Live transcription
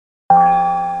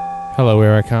Hello,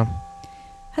 Erica.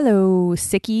 Hello,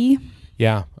 Sicky.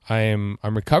 Yeah, I'm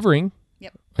recovering.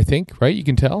 Yep. I think, right? You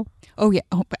can tell. Oh yeah,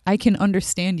 but I can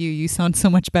understand you. You sound so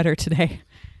much better today.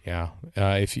 Yeah.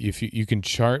 If you can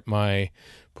chart my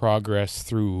progress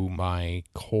through my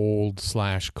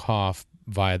cold/cough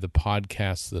via the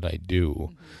podcasts that I do,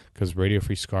 because Radio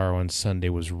Free Scar on Sunday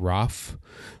was rough.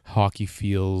 Hockey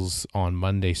Feels on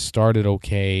Monday started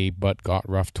okay, but got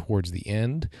rough towards the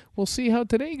end. We'll see how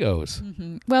today goes.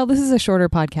 Mm-hmm. Well, this is a shorter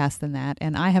podcast than that,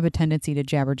 and I have a tendency to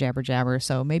jabber,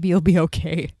 so maybe you'll be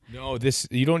okay. No,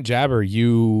 you don't jabber.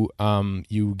 You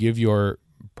give your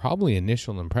probably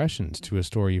initial impressions to a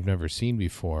story you've never seen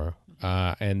before.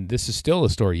 And this is still a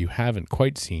story you haven't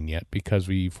quite seen yet because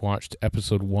we've watched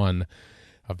episode 1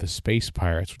 of The Space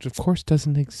Pirates, which of course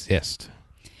doesn't exist.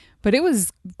 But it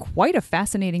was quite a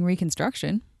fascinating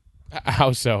reconstruction.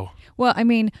 How so? Well, I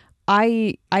mean,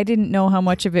 I didn't know how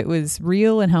much of it was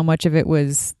real and how much of it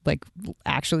was like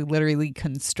actually literally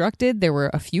constructed. There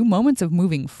were a few moments of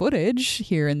moving footage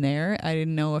here and there. I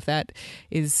didn't know if that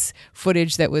is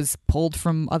footage that was pulled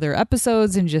from other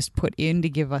episodes and just put in to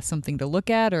give us something to look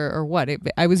at or what.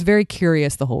 I was very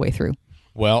curious the whole way through.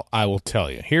 Well, I will tell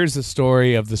you. Here's the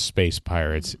story of the Space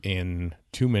Pirates in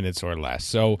 2 minutes or less.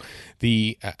 So,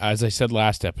 as I said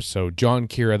last episode, John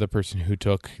Kira, the person who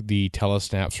took the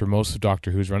telesnaps for most of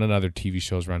Doctor Who's run and other TV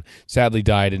shows run, sadly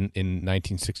died in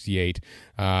 1968.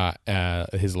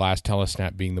 His last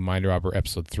telesnap being the Mind Robber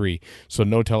episode 3. So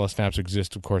no telesnaps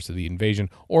exist, of course, of the invasion,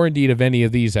 or indeed of any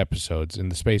of these episodes in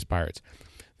the Space Pirates.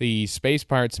 The Space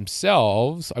Pirates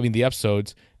themselves, the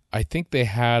episodes, I think they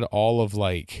had all of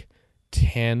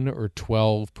 10 or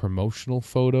 12 promotional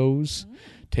photos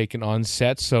taken on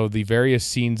set. So the various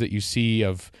scenes that you see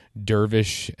of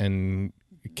Dervish and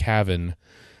Cavan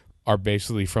are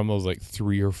basically from those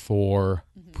 3 or 4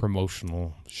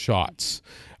 promotional shots.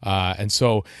 And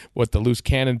so what the loose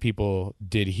cannon people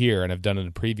did here, and I've done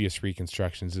in previous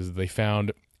reconstructions, is they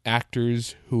found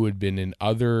actors who had been in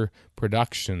other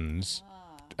productions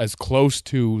as close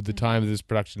to the time of this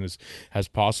production as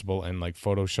possible, and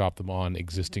Photoshop them on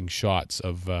existing shots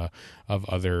of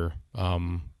other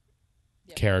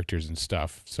characters and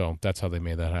stuff. So that's how they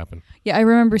made that happen. Yeah, I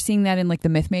remember seeing that in the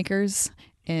Mythmakers.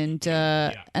 And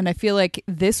and I feel like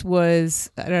this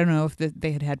was, I don't know if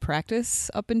they had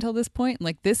practice up until this point.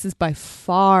 This is by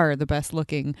far the best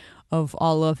looking of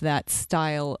all of that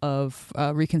style of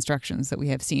reconstructions that we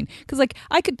have seen. Because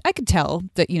I could tell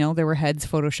that there were heads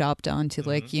photoshopped onto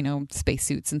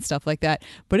spacesuits and stuff like that.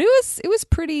 But it was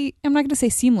pretty. I'm not going to say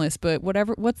seamless, but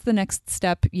what's the next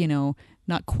step?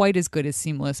 Not quite as good as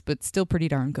seamless, but still pretty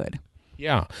darn good.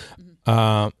 Yeah.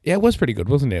 It was pretty good,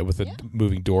 wasn't it, with the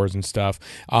moving doors and stuff.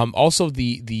 Also,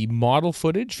 the model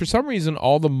footage, for some reason,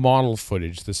 all the model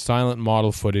footage, the silent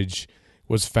model footage,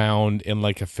 was found in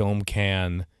a film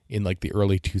can in the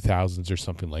early 2000s or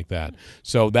something like that.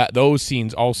 So those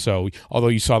scenes also, although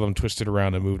you saw them twisted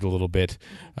around and moved a little bit,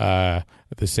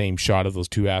 the same shot of those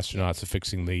 2 astronauts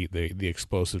affixing the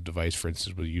explosive device, for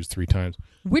instance, was used 3 times.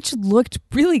 Which looked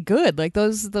really good.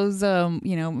 Those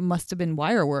must have been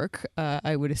wire work,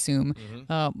 I would assume.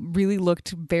 Really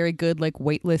looked very good,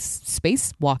 weightless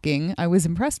spacewalking. I was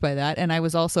impressed by that. And I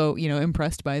was also,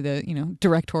 impressed by the,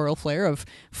 directorial flair of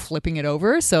flipping it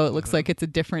over. So it looks like it's a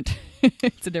different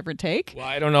take. Well,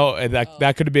 I don't know.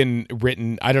 That could have been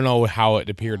written. I don't know how it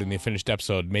appeared in the finished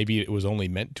episode. Maybe it was only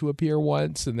meant to appear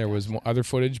once and there was other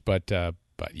footage, but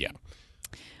yeah.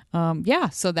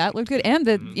 So that looked good, and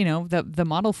the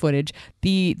model footage,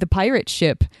 the pirate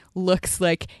ship looks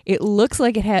like it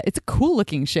has. It's a cool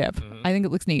looking ship. I think it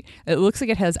looks neat. It looks like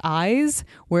it has eyes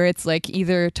where it's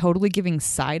either totally giving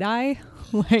side eye,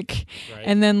 right.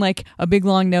 And then a big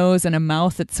long nose and a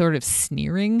mouth that's sort of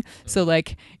sneering. So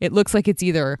it looks like it's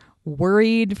either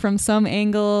worried from some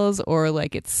angles or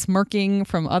it's smirking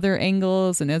from other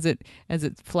angles, and as it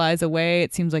flies away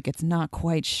it seems like it's not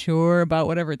quite sure about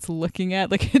whatever it's looking at.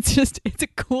 It's a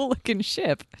cool looking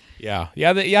ship.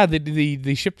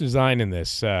 The ship design in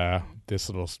this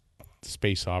little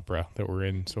space opera that we're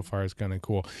in so far is kind of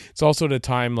cool. It's also the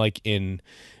time in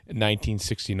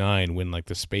 1969 when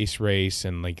the space race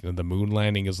and the moon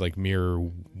landing is mere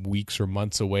weeks or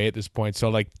months away at this point,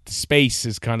 so space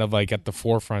is kind of at the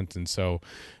forefront, and so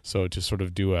to sort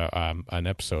of do an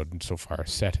episode so far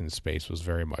set in space was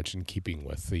very much in keeping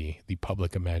with the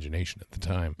public imagination at the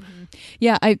time.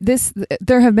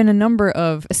 There have been a number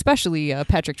of, especially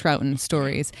Patrick Troughton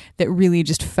stories that really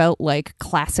just felt like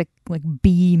classic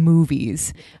B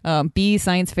movies, B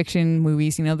science fiction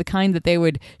movies, the kind that they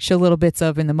would show little bits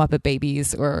of in the Muppet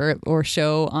Babies or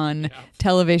show on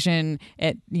television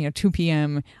at 2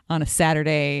 p.m. on a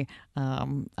Saturday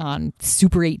on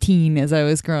Super 18 as I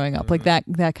was growing up, like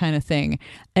that kind of thing.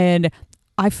 And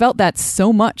I felt that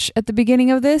so much at the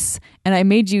beginning of this, and I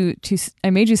made you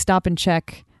stop and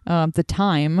check the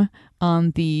time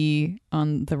on the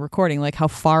recording, like how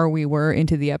far we were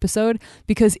into the episode,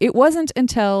 because it wasn't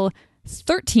until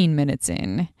 13 minutes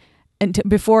in and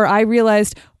before I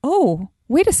realized, oh,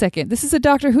 wait a second, this is a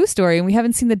Doctor Who story and we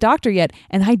haven't seen the Doctor yet,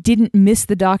 and I didn't miss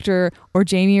the Doctor or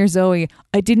Jamie or Zoe.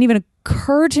 It didn't even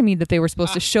occur to me that they were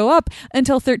supposed to show up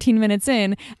until 13 minutes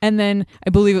in, and then I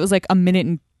believe it was like a minute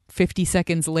and 50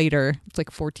 seconds later. It's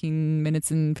like 14 minutes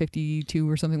and 52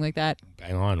 or something like that.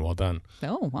 Bang on, well done.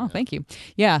 Oh, wow, thank you.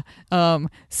 Yeah.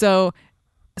 So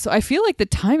I feel like the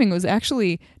timing was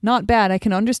actually not bad. I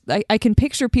can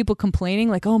picture people complaining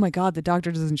like, "Oh my God, the Doctor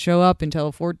doesn't show up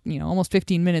until almost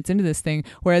 15 minutes into this thing."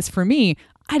 Whereas for me,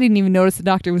 I didn't even notice the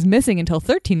Doctor was missing until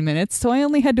 13 minutes, so I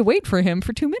only had to wait for him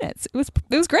for 2 minutes. It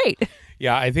was great.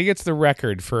 Yeah, I think it's the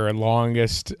record for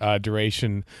longest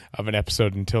duration of an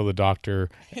episode until the Doctor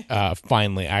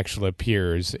finally actually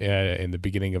appears in the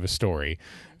beginning of a story.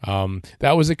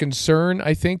 That was a concern,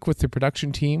 I think, with the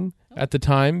production team at the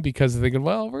time, because they're thinking,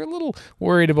 well, we're a little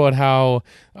worried about how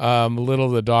little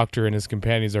the Doctor and his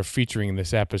companions are featuring in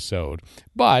this episode.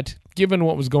 But given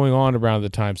what was going on around the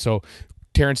time, so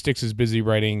Terrence Dicks is busy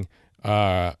writing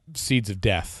Seeds of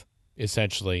Death,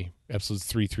 essentially, episodes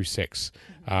 3 through 6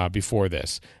 before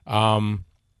this.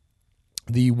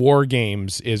 The War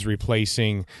Games is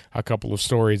replacing a couple of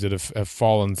stories that have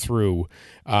fallen through.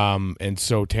 And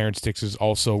so Terrence Dicks is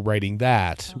also writing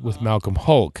that with Malcolm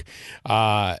Hulke.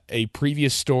 A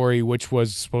previous story, which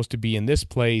was supposed to be in this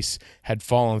place, had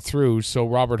fallen through. So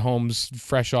Robert Holmes,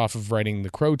 fresh off of writing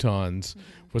The Crotons,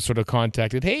 was sort of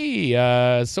contacted. Hey,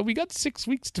 so we got 6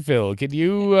 weeks to fill. Can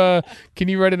you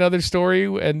write another story?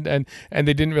 And they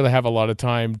didn't really have a lot of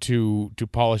time to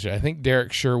polish it. I think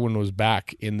Derek Sherwin was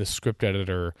back in the script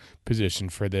editor position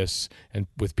for this, and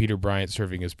with Peter Bryant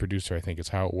serving as producer, I think is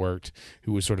how it worked,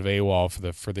 who was sort of AWOL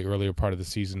for the earlier part of the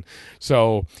season.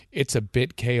 So it's a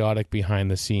bit chaotic behind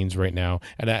the scenes right now,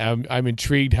 and I'm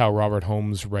intrigued how Robert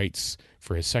Holmes writes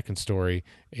for his second story,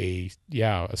 a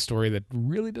story that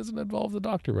really doesn't involve the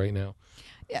Doctor right now.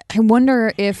 I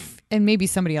wonder if, and maybe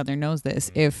somebody out there knows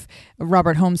this, if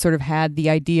Robert Holmes sort of had the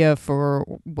idea for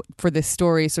this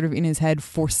story sort of in his head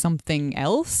for something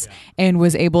else, and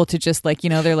was able to just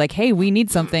they're like, hey, we need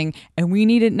something and we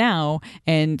need it now.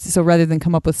 And so rather than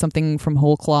come up with something from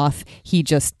whole cloth, he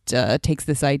just takes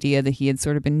this idea that he had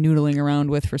sort of been noodling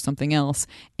around with for something else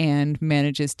and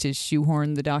manages to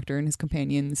shoehorn the Doctor and his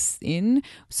companions in.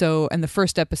 So, and the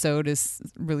first episode is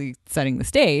really setting the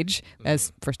stage,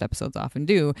 as first episodes often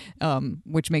do.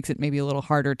 Which makes it maybe a little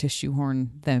harder to shoehorn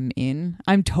them in.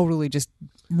 I'm totally just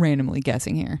randomly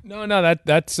guessing here. No,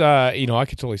 that's I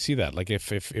could totally see that. Like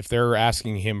if they're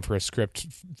asking him for a script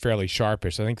fairly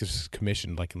sharpish, I think this is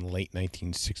commissioned like in late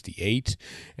 1968,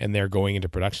 and they're going into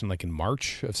production like in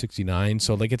March of 69.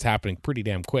 So like it's happening pretty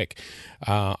damn quick.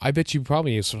 I bet you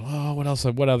probably sort of, what else?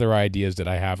 What other ideas did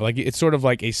I have? Like it's sort of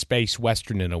like a space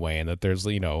western in a way, and that there's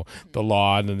the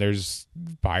law, and then there's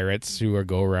pirates who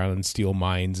go around and steal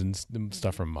mines and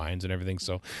stuff from mines and everything.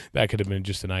 So that could have been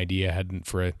just an idea, hadn't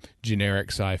for a generic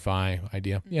sci-fi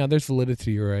idea. Yeah, there's validity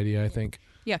to your idea, I think.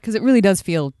 Yeah, because it really does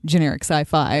feel generic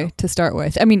sci-fi to start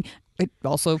with. I mean, it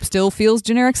also still feels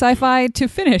generic sci-fi to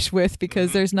finish with,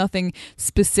 because there's nothing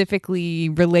specifically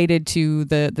related to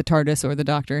the TARDIS or the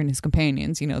Doctor and his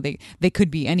companions. They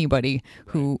could be anybody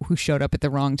who showed up at the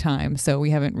wrong time. So we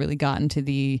haven't really gotten to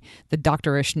the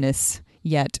Doctorishness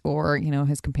yet, or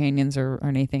his companions or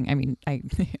anything. I mean,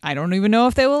 I don't even know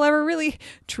if they will ever really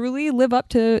truly live up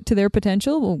to their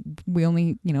potential. We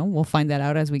only we'll find that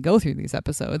out as we go through these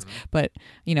episodes. But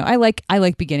I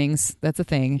like beginnings. That's a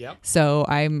thing. Yep. So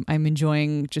I'm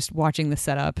enjoying just watching the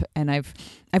setup, and I've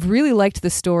really liked the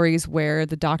stories where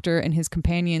the Doctor and his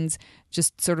companions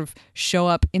just sort of show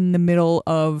up in the middle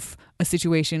of a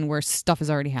situation where stuff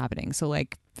is already happening. So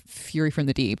like Fury from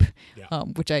the Deep,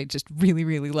 which I just really,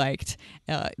 really liked.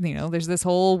 There's this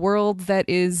whole world that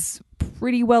is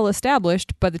pretty well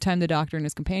established by the time the Doctor and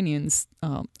his companions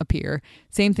appear.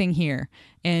 Same thing here.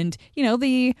 And,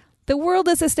 the world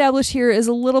that's established here is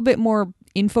a little bit more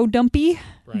info dumpy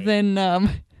than...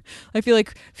 I feel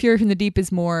like Fury from the Deep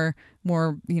is more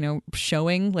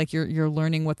showing, like you're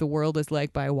learning what the world is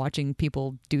like by watching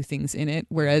people do things in it,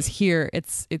 whereas here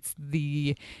it's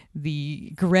the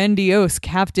grandiose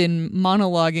captain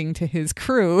monologuing to his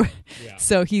crew.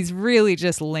 So he's really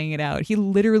just laying it out. He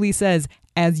literally says,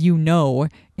 as you know,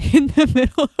 in the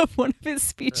middle of one of his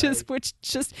speeches, which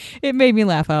just, it made me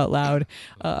laugh out loud.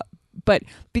 But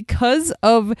because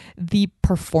of the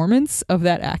performance of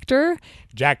that actor,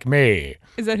 Jack May.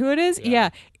 is that who it is? Yeah.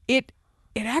 It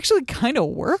actually kind of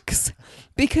works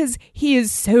because he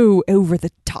is so over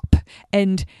the top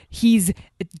and he's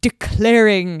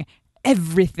declaring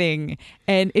everything,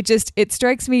 and it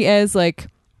strikes me as like,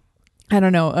 I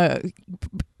don't know,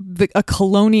 a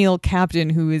colonial captain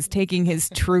who is taking his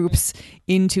troops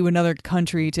into another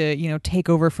country to, take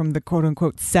over from the quote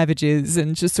unquote savages,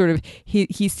 and just sort of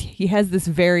he has this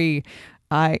very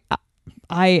I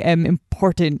am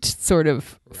important sort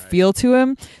of feel to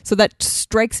him. So that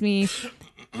strikes me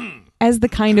as the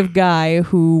kind of guy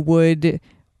who would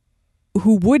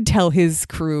tell his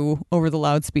crew over the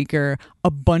loudspeaker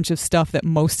a bunch of stuff that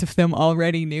most of them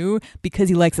already knew because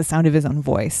he likes the sound of his own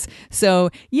voice.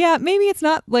 So yeah, maybe it's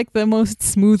not like the most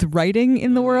smooth writing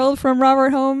in the world from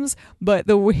Robert Holmes, but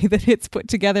the way that it's put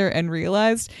together and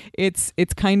realized, it's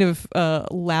kind of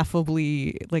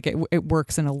laughably, like it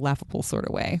works in a laughable sort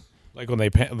of way. Like when they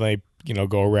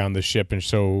go around the ship and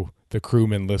show the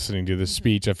crewmen listening to the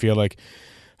speech, I feel like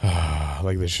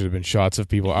there should have been shots of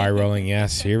people eye rolling.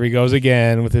 Yes, here he goes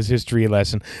again with his history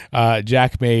lesson.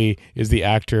 Jack May is the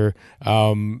actor.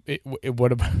 It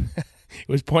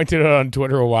was pointed out on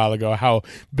Twitter a while ago how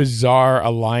bizarre a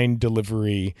line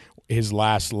delivery his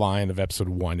last line of episode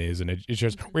 1 is, and it's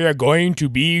just, "We are going to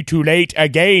be too late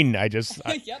again."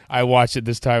 I watched it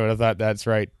this time and I thought, that's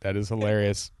right, that is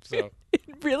hilarious. So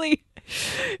it really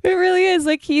is.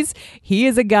 Like he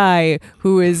is a guy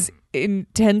who is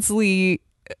intensely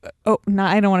I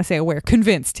don't want to say aware,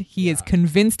 convinced. He is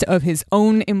convinced of his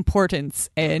own importance,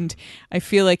 and I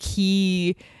feel like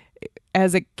he,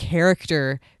 as a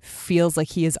character, feels like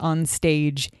he is on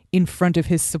stage in front of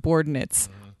his subordinates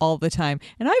all the time.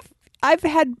 And I've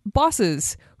had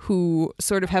bosses who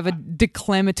sort of have a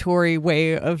declamatory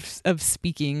way of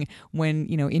speaking when,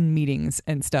 in meetings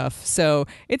and stuff. So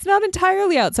it's not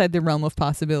entirely outside the realm of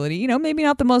possibility. Maybe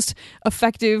not the most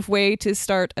effective way to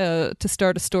start a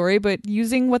story, but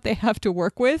using what they have to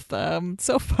work with.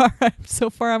 So far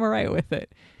I'm all right with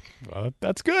it. Well,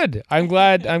 that's good. I'm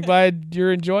glad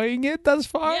you're enjoying it thus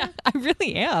far. Yeah, I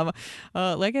really am.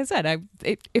 Like I said,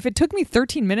 if it took me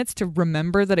 13 minutes to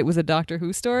remember that it was a Doctor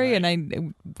Who story, and I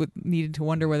needed to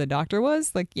wonder where the Doctor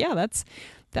was, like, yeah,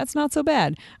 that's not so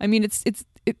bad. I mean,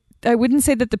 I wouldn't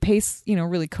say that the pace,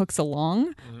 really cooks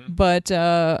along, but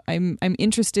I'm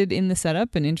interested in the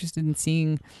setup and interested in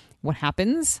seeing what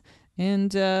happens,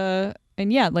 and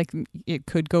yeah, like it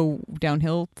could go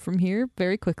downhill from here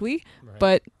very quickly,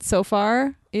 but so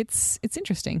far it's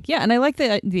interesting. Yeah, and I like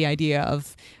the idea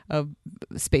of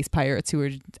space pirates who are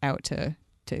out to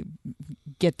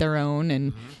get their own,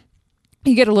 and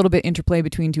you get a little bit interplay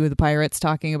between two of the pirates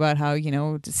talking about how,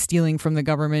 stealing from the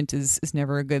government is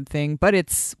never a good thing, but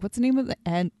it's, what's the name of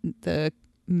the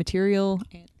material?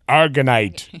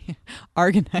 Argonite.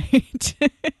 Argonite.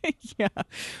 Yeah.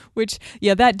 Which,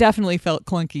 that definitely felt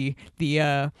clunky.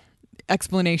 The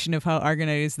explanation of how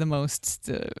Argonite is the most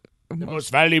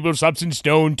valuable substance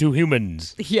known to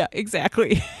humans. Yeah,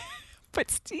 exactly.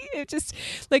 But it just,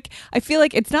 like, I feel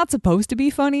like it's not supposed to be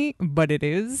funny, but it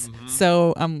is.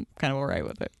 So I'm kind of all right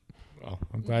with it. Well,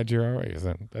 I'm glad you're all right with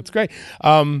it. That's great.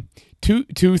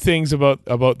 Two things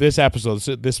about this episode,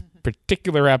 this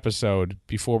particular episode,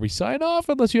 before we sign off,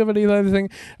 unless you have any other thing.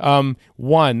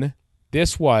 One,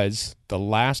 this was the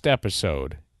last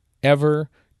episode ever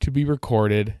to be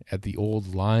recorded at the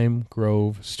old Lime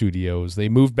Grove Studios. They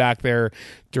moved back there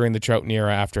during the Troughton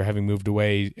era after having moved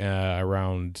away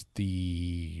around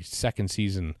the second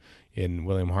season in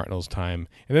William Hartnell's time,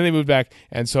 and then they moved back,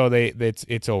 and so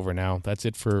it's over now. That's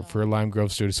it for Lime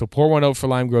Grove Studio. So pour one out for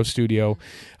Lime Grove Studio.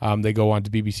 They go on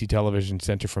to BBC Television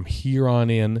Centre from here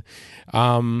on in.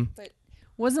 But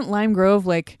wasn't Lime Grove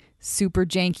like super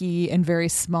janky and very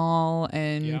small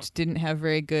and didn't have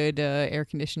very good air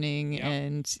conditioning?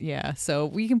 And so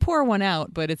we can pour one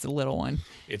out, but it's a little one.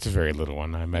 It's a very little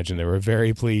one. I imagine they were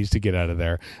very pleased to get out of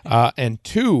there. And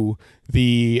two,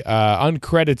 the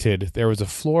uncredited, there was a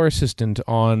floor assistant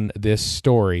on this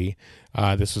story.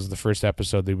 This was the first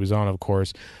episode that he was on, of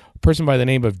course. A person by the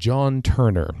name of John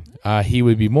Turner. He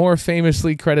would be more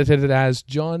famously credited as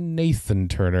John Nathan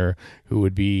Turner, who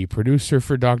would be producer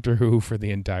for Doctor Who for the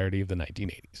entirety of the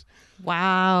 1980s.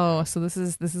 Wow. So this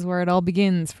is where it all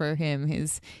begins for him.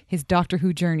 His Doctor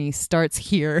Who journey starts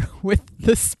here with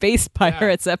the Space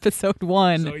Pirates episode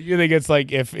 1. So you think it's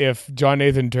like if John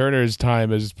Nathan Turner's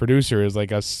time as producer is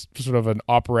like a sort of an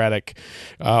operatic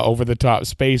over the top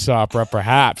space opera,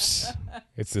 perhaps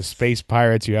it's the Space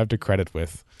Pirates you have to credit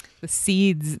with. The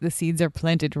seeds are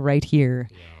planted right here.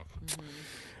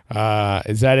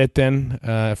 Is that it then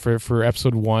for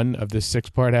episode 1 of this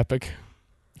 6-part epic?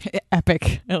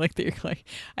 Epic. I like that you're like.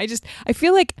 I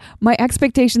feel like my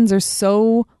expectations are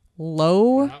so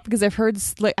low because I've heard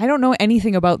like I don't know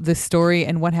anything about this story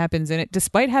and what happens in it,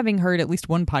 despite having heard at least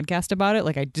one podcast about it.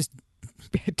 Like I just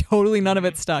totally none of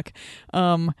it stuck.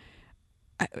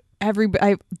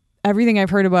 Everything I've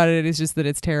heard about it is just that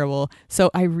it's terrible. So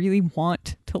I really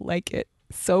want to like it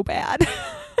so bad.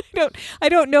 I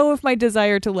don't know if my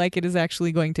desire to like it is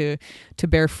actually going to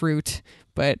bear fruit,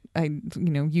 but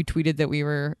you tweeted that we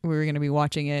were going to be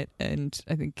watching it, and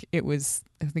I think it was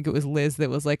Liz that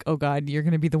was like, "Oh God, you're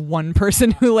going to be the one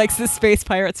person who likes the Space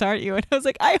Pirates, aren't you?" And I was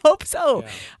like, "I hope so. Yeah.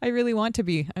 I really want to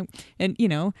be." And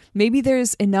maybe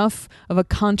there's enough of a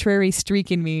contrary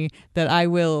streak in me that I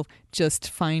will just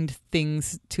find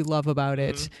things to love about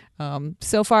it.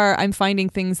 So far, I'm finding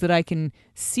things that I can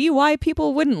see why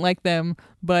people wouldn't like them,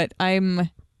 but I'm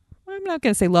not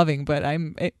going to say loving, but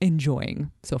I'm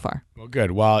enjoying so far. Well,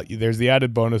 good. Well, there's the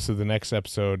added bonus of the next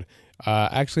episode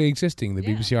actually existing, the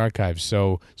BBC Archives.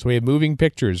 So we have moving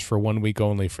pictures for 1 week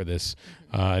only for this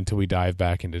until we dive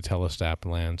back into Telestat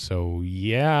land. So,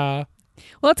 yeah.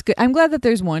 Well, that's good. I'm glad that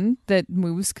there's one that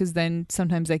moves, because then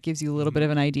sometimes that gives you a little bit of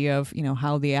an idea of,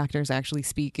 how the actors actually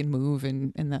speak and move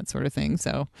and that sort of thing.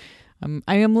 So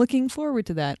I am looking forward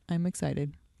to that. I'm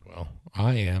excited. Well,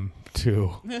 I am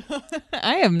too.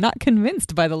 I am not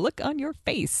convinced by the look on your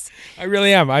face. I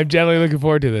really am. I'm generally looking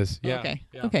forward to this. Yeah. Okay.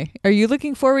 Yeah. Okay. Are you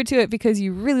looking forward to it because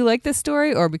you really like this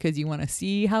story, or because you want to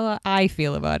see how I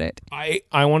feel about it? I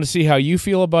want to see how you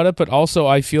feel about it, but also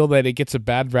I feel that it gets a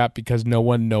bad rap because no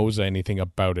one knows anything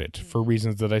about it for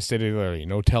reasons that I stated earlier.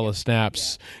 No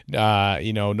telesnaps, not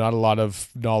a lot of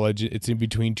knowledge. It's in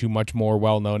between two much more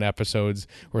well-known episodes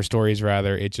or stories,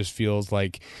 rather. It just feels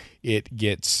like it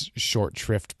gets short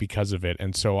shrift because of it.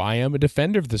 And so I am a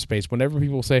defender of the space. Whenever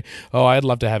people say, "Oh, I'd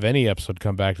love to have any episode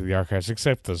come back to the archives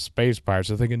except the Space Pirates,"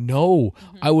 I'm thinking, no,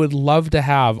 I would love to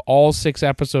have all 6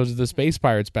 episodes of the Space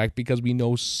Pirates back because we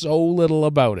know so little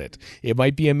about it. It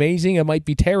might be amazing, it might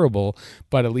be terrible,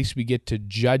 but at least we get to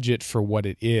judge it for what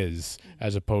it is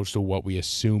as opposed to what we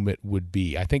assume it would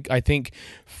be. I think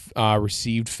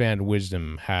received fan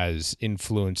wisdom has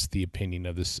influenced the opinion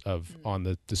of this on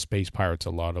the Space Pirates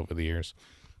a lot over the years.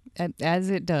 As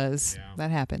it does. Yeah. That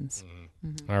happens.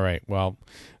 Mm-hmm. All right. Well,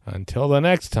 until the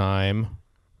next time.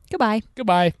 Goodbye.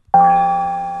 Goodbye.